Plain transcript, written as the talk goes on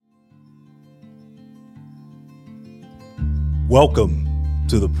Welcome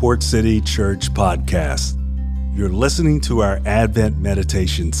to the Port City Church Podcast. You're listening to our Advent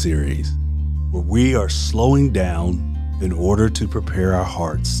Meditation series, where we are slowing down in order to prepare our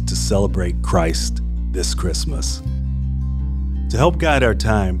hearts to celebrate Christ this Christmas. To help guide our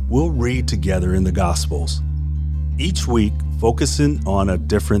time, we'll read together in the Gospels, each week focusing on a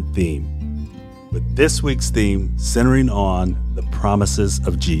different theme, with this week's theme centering on the promises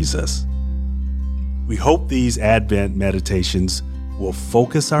of Jesus. We hope these Advent meditations will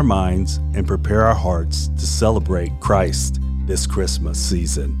focus our minds and prepare our hearts to celebrate Christ this Christmas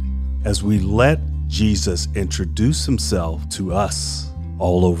season as we let Jesus introduce himself to us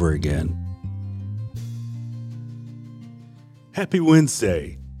all over again. Happy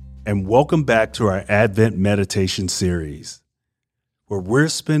Wednesday, and welcome back to our Advent Meditation series, where we're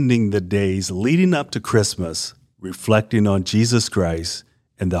spending the days leading up to Christmas reflecting on Jesus Christ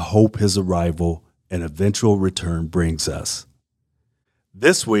and the hope his arrival and eventual return brings us.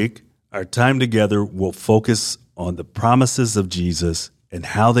 This week, our time together will focus on the promises of Jesus and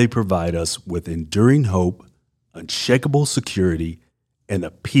how they provide us with enduring hope, unshakable security, and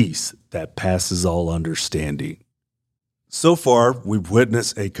a peace that passes all understanding. So far, we've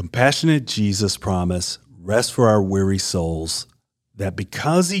witnessed a compassionate Jesus promise, rest for our weary souls, that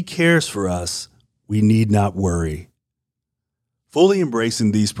because he cares for us, we need not worry. Fully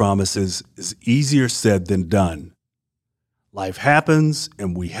embracing these promises is easier said than done. Life happens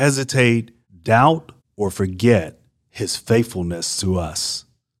and we hesitate, doubt, or forget his faithfulness to us,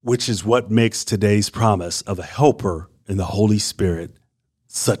 which is what makes today's promise of a helper in the Holy Spirit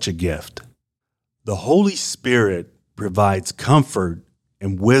such a gift. The Holy Spirit provides comfort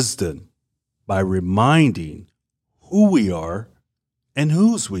and wisdom by reminding who we are and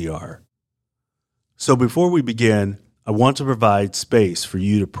whose we are. So before we begin, I want to provide space for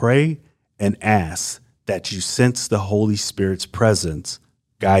you to pray and ask that you sense the Holy Spirit's presence,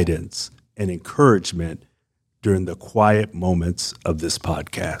 guidance, and encouragement during the quiet moments of this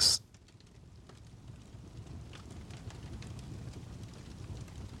podcast.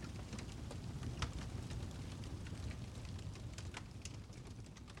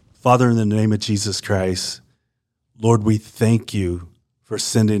 Father, in the name of Jesus Christ, Lord, we thank you for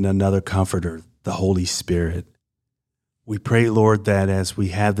sending another comforter, the Holy Spirit. We pray, Lord, that as we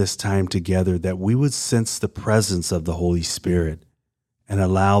have this time together, that we would sense the presence of the Holy Spirit and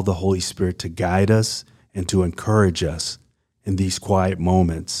allow the Holy Spirit to guide us and to encourage us in these quiet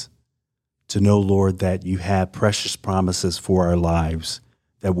moments. To know, Lord, that you have precious promises for our lives,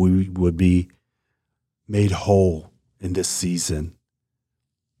 that we would be made whole in this season.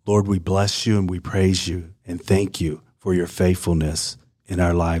 Lord, we bless you and we praise you and thank you for your faithfulness in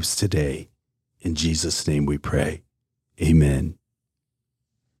our lives today. In Jesus' name we pray. Amen.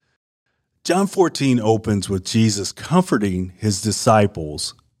 John 14 opens with Jesus comforting his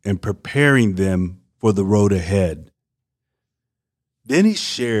disciples and preparing them for the road ahead. Then he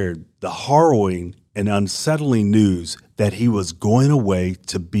shared the harrowing and unsettling news that he was going away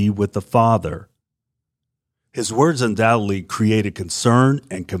to be with the Father. His words undoubtedly created concern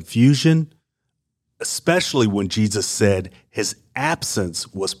and confusion, especially when Jesus said his absence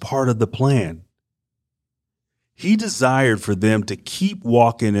was part of the plan. He desired for them to keep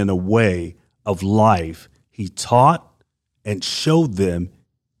walking in a way of life he taught and showed them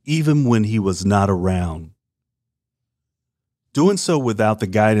even when he was not around. Doing so without the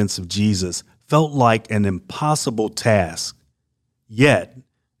guidance of Jesus felt like an impossible task. Yet,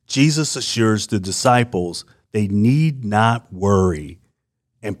 Jesus assures the disciples they need not worry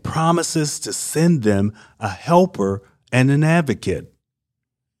and promises to send them a helper and an advocate.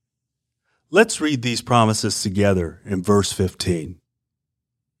 Let's read these promises together in verse 15.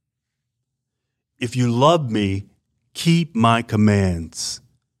 If you love me, keep my commands,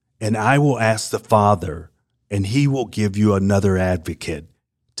 and I will ask the Father, and he will give you another advocate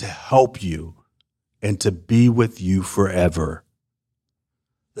to help you and to be with you forever.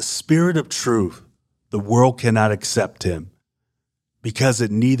 The Spirit of truth, the world cannot accept him because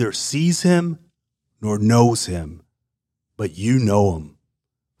it neither sees him nor knows him, but you know him,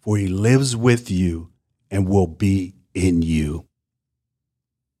 for he lives with you and will be in you.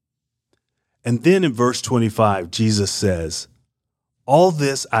 And then in verse 25, Jesus says, all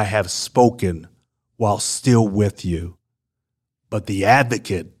this I have spoken while still with you, but the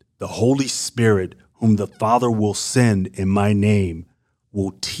advocate, the Holy Spirit, whom the Father will send in my name,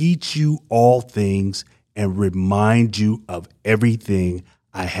 will teach you all things and remind you of everything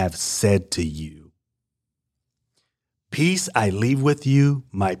I have said to you. Peace I leave with you,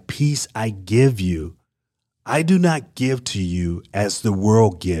 my peace I give you. I do not give to you as the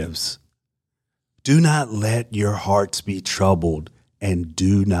world gives. Do not let your hearts be troubled, and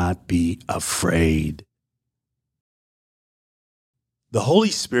do not be afraid. The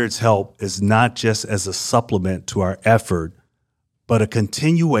Holy Spirit's help is not just as a supplement to our effort, but a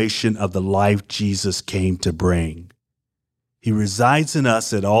continuation of the life Jesus came to bring. He resides in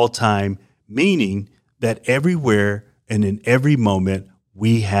us at all time, meaning that everywhere and in every moment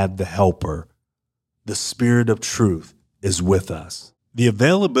we have the Helper. The Spirit of truth is with us. The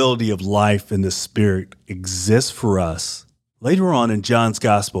availability of life in the Spirit exists for us. Later on in John's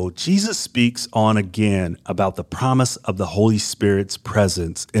Gospel, Jesus speaks on again about the promise of the Holy Spirit's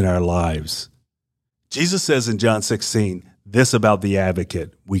presence in our lives. Jesus says in John 16, this about the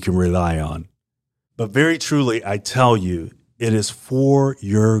advocate we can rely on. But very truly, I tell you, it is for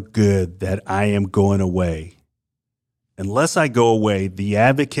your good that I am going away. Unless I go away, the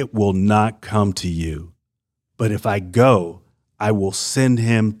advocate will not come to you. But if I go, I will send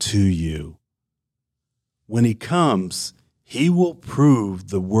him to you. When he comes, he will prove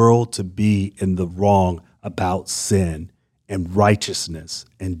the world to be in the wrong about sin and righteousness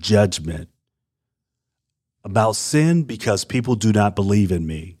and judgment. About sin, because people do not believe in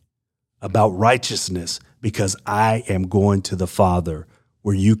me. About righteousness, because I am going to the Father,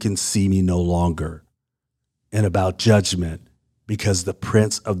 where you can see me no longer. And about judgment, because the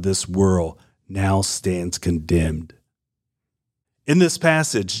prince of this world now stands condemned. In this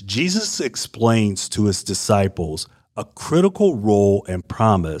passage, Jesus explains to his disciples a critical role and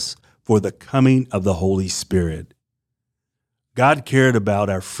promise for the coming of the Holy Spirit. God cared about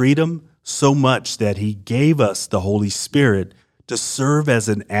our freedom so much that he gave us the Holy Spirit to serve as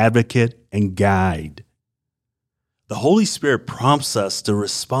an advocate and guide. The Holy Spirit prompts us to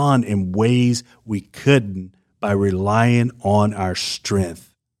respond in ways we couldn't by relying on our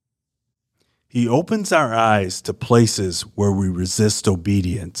strength. He opens our eyes to places where we resist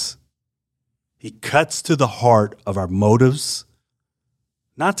obedience. He cuts to the heart of our motives,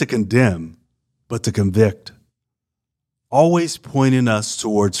 not to condemn, but to convict, always pointing us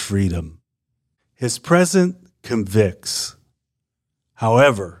towards freedom. His presence convicts.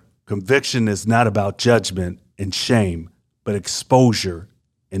 However, conviction is not about judgment and shame, but exposure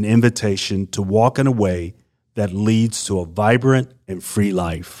and invitation to walk in a way that leads to a vibrant and free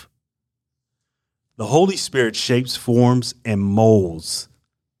life. The Holy Spirit shapes, forms, and molds.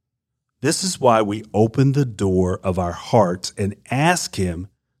 This is why we open the door of our hearts and ask him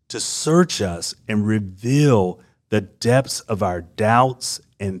to search us and reveal the depths of our doubts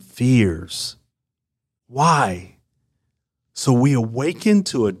and fears. Why? So we awaken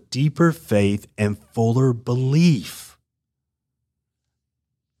to a deeper faith and fuller belief.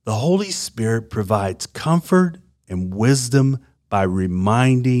 The Holy Spirit provides comfort and wisdom by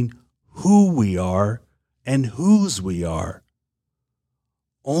reminding who we are and whose we are.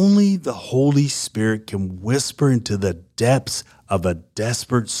 Only the Holy Spirit can whisper into the depths of a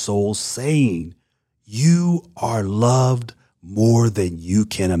desperate soul, saying, "You are loved more than you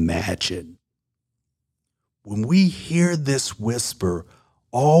can imagine." When we hear this whisper,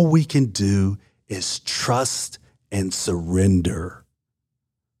 all we can do is trust and surrender.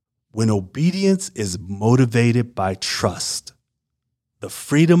 When obedience is motivated by trust, the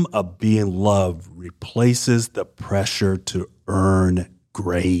freedom of being loved replaces the pressure to earn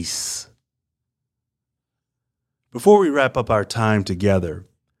grace. Before we wrap up our time together,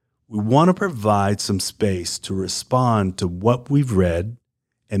 we want to provide some space to respond to what we've read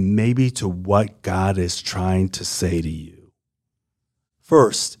and maybe to what God is trying to say to you.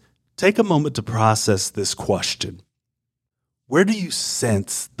 First, take a moment to process this question. Where do you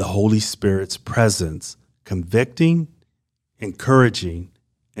sense the Holy Spirit's presence convicting, encouraging,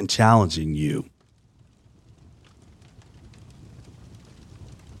 and challenging you?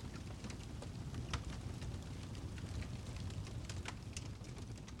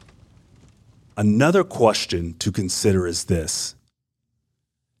 Another question to consider is this: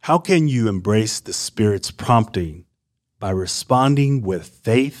 how can you embrace the Spirit's prompting by responding with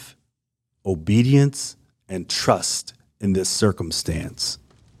faith, obedience, and trust in this circumstance?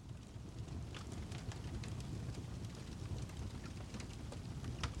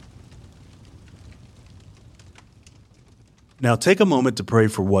 Now take a moment to pray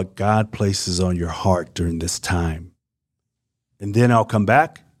for what God places on your heart during this time. And then I'll come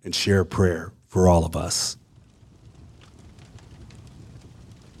back and share a prayer for all of us.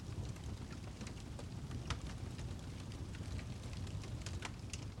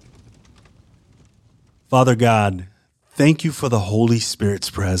 Father God, thank you for the Holy Spirit's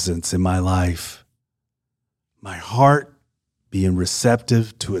presence in my life. My heart being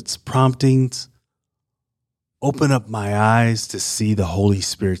receptive to its promptings. Open up my eyes to see the Holy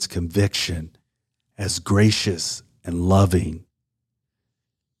Spirit's conviction as gracious and loving.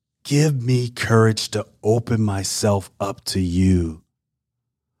 Give me courage to open myself up to you.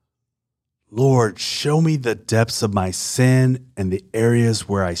 Lord, show me the depths of my sin and the areas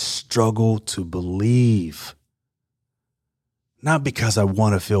where I struggle to believe. Not because I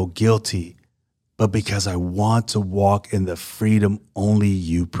want to feel guilty, but because I want to walk in the freedom only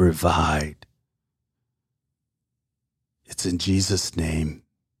you provide. It's in Jesus' name.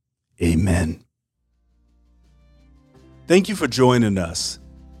 Amen. Thank you for joining us.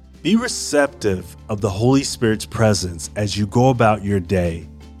 Be receptive of the Holy Spirit's presence as you go about your day.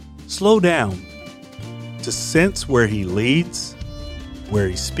 Slow down to sense where He leads, where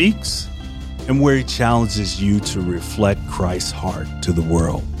He speaks, and where He challenges you to reflect Christ's heart to the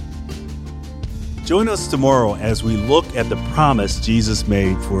world. Join us tomorrow as we look at the promise Jesus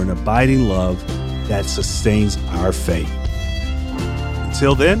made for an abiding love that sustains our faith.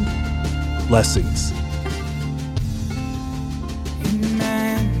 Until then, blessings.